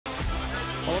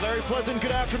very pleasant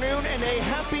good afternoon and a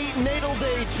happy natal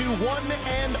day to one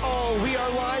and all. We are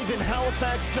live in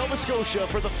Halifax, Nova Scotia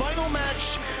for the final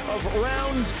match of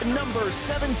round number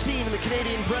 17 in the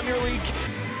Canadian Premier League.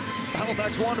 The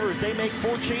Halifax Wanderers, they make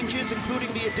 4 changes,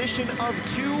 including the addition of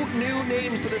 2 new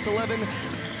names to this 11.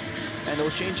 And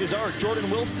those changes are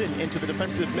Jordan Wilson into the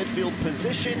defensive midfield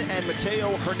position and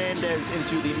Mateo Hernandez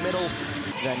into the middle.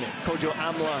 Then Kojo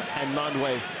Amla and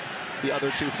Mandwe, the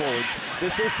other 2 forwards.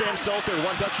 This is Sam Salter,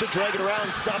 one touch to drag it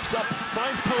around, stops up,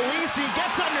 finds Polisi,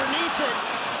 gets underneath it,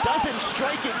 doesn't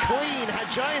strike it clean, had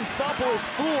Giantsopoulos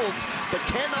fooled, but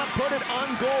cannot put it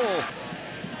on goal.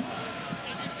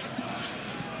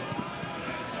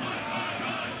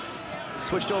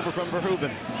 Switched over from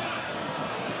Verhoeven.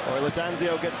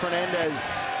 Latanzio gets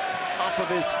Fernandez off of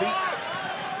his feet.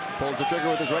 Pulls the trigger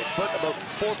with his right foot about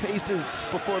 4 paces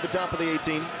before the top of the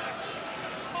 18.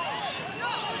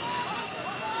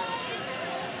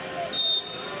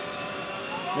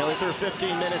 Nearly through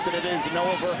 15 minutes, and it is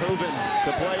Noah Verhoeven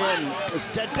to play in. This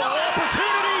dead ball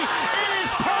opportunity, it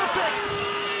is perfect!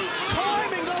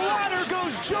 Climbing the ladder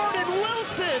goes Jordan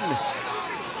Wilson!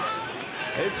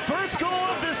 His first goal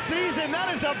of the season,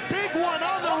 that is a big one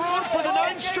on the road for the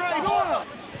Nine Stripes.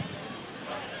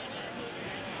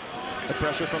 The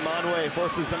pressure from Manwe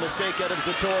forces the mistake out of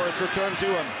Zator. It's returned to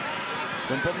him.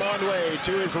 From Manwe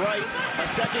to his right, a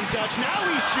second touch, now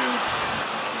he shoots.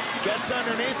 Gets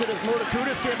underneath it as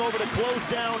Murtakutis came over to close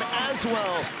down as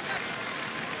well.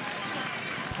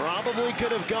 Probably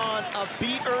could have gone a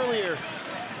beat earlier.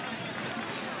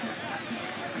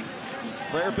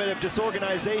 Rare bit of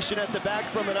disorganization at the back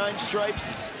from the Nine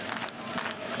Stripes.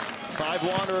 5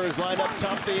 Wanderers lined up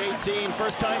top of the 18.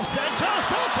 First time Santos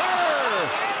Salter!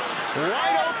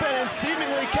 Wide open and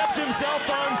seemingly kept himself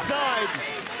onside.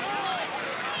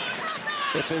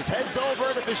 If his head's over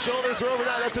it, if his shoulders are over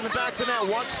that, that's in the back of the net.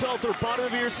 Watch Salter, bottom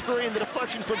of your screen. The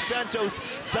deflection from Santos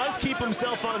does keep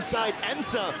himself onside.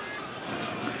 Ensa.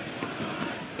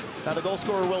 Now the goal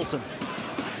scorer, Wilson.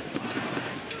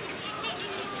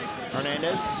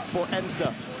 Hernandez for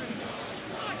Ensa.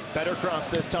 Better cross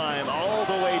this time, all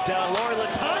the way down. Laurie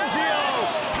Latanzio,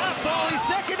 half volley,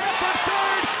 second effort,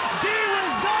 third. Di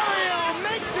Rosario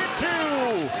makes it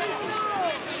 2.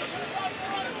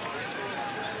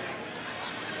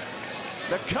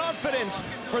 The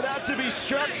confidence for that to be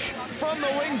struck from the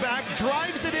wingback,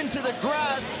 drives it into the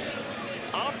grass.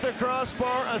 Off the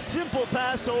crossbar, a simple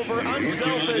pass over,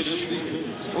 unselfish,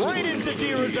 right into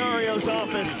Di Rosario's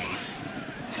office.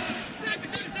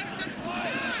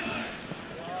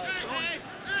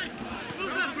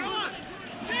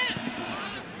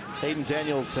 Hayden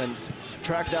Daniels and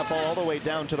track that ball all the way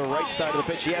down to the right side of the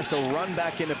pitch. He has to run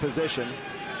back into position.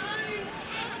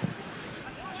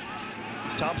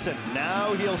 Thompson,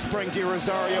 now he'll spring. Di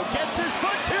Rosario gets his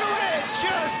foot to it,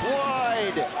 just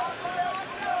wide.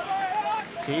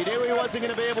 He knew he wasn't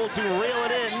going to be able to reel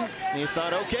it in. He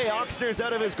thought, okay, Oxner's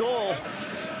out of his goal.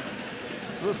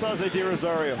 This is Saze Di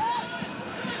Rosario.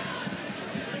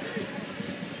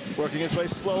 Working his way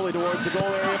slowly towards the goal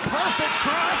area. Perfect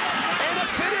cross and a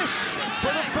finish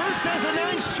for the first as a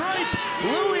Nine Stripe.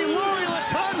 Laurie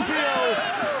Latanzio.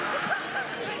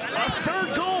 A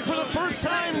 3rd goal for the first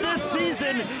time this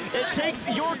season. It takes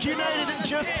York United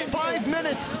just 5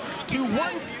 minutes to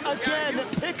once again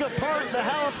pick apart the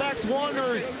Halifax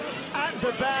Wanderers at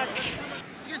the back.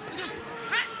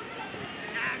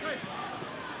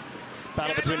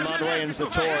 Battle between Mandwe and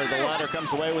Zator. The latter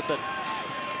comes away with it.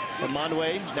 But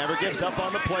Mandwe never gives up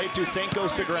on the plate. Toussaint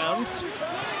goes to ground.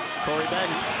 Corey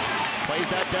Bentz plays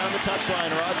that down the touchline.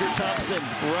 Roger Thompson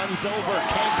runs over,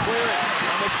 can't clear it.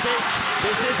 A mistake.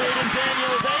 This is Aiden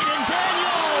Daniels. Aiden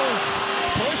Daniels!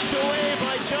 Pushed away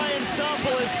by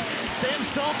Giantsopoulos. Sam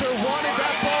Salter wanted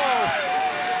that ball.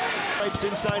 Pipes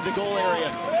inside the goal area.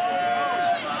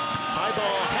 High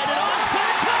ball headed on.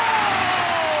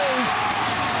 Santos!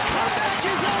 Comeback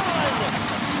is on!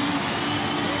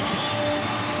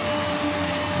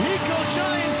 Nico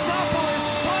Giantsopoulos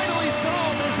finally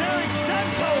solved as Eric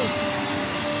Santos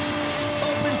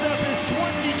opens up his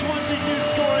 2022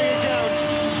 scoring account.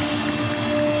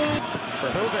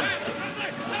 Verhoeven.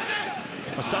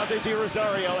 Saze Di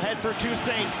Rosario ahead for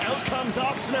Toussaint. Out comes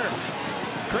Oxner.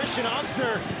 Christian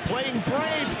Oxner playing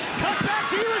brave. Cut back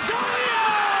Di Rosario!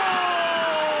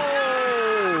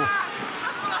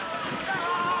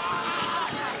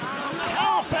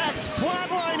 Halifax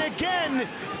flatline again.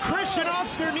 Christian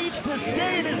Oxner needs to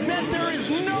stay in his net. There is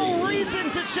no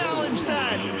reason to challenge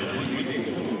that.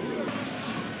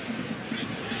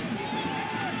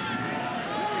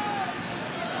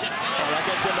 Oh, that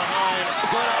gets him behind.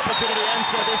 Good opportunity,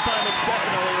 Ensa. This time it's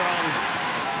definitely wrong.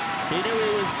 He knew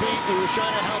he was beat. He was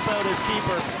trying to help out his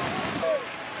keeper.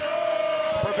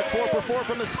 Perfect 4 for 4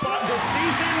 from the spot this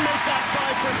season. Make that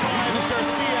 5 for 5 as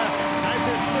Garcia has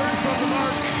his third from the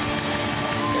mark.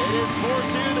 It is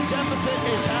 4-2. The deficit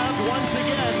is halved once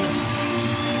again.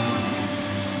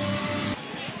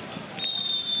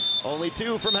 Only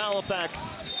 2 from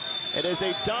Halifax. It is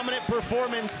a dominant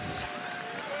performance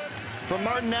from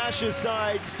Martin Nash's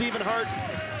side. Stephen Hart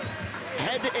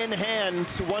head in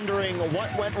hand, wondering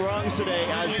what went wrong today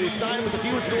as the side with the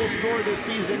fewest goals scored this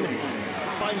season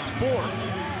finds 4.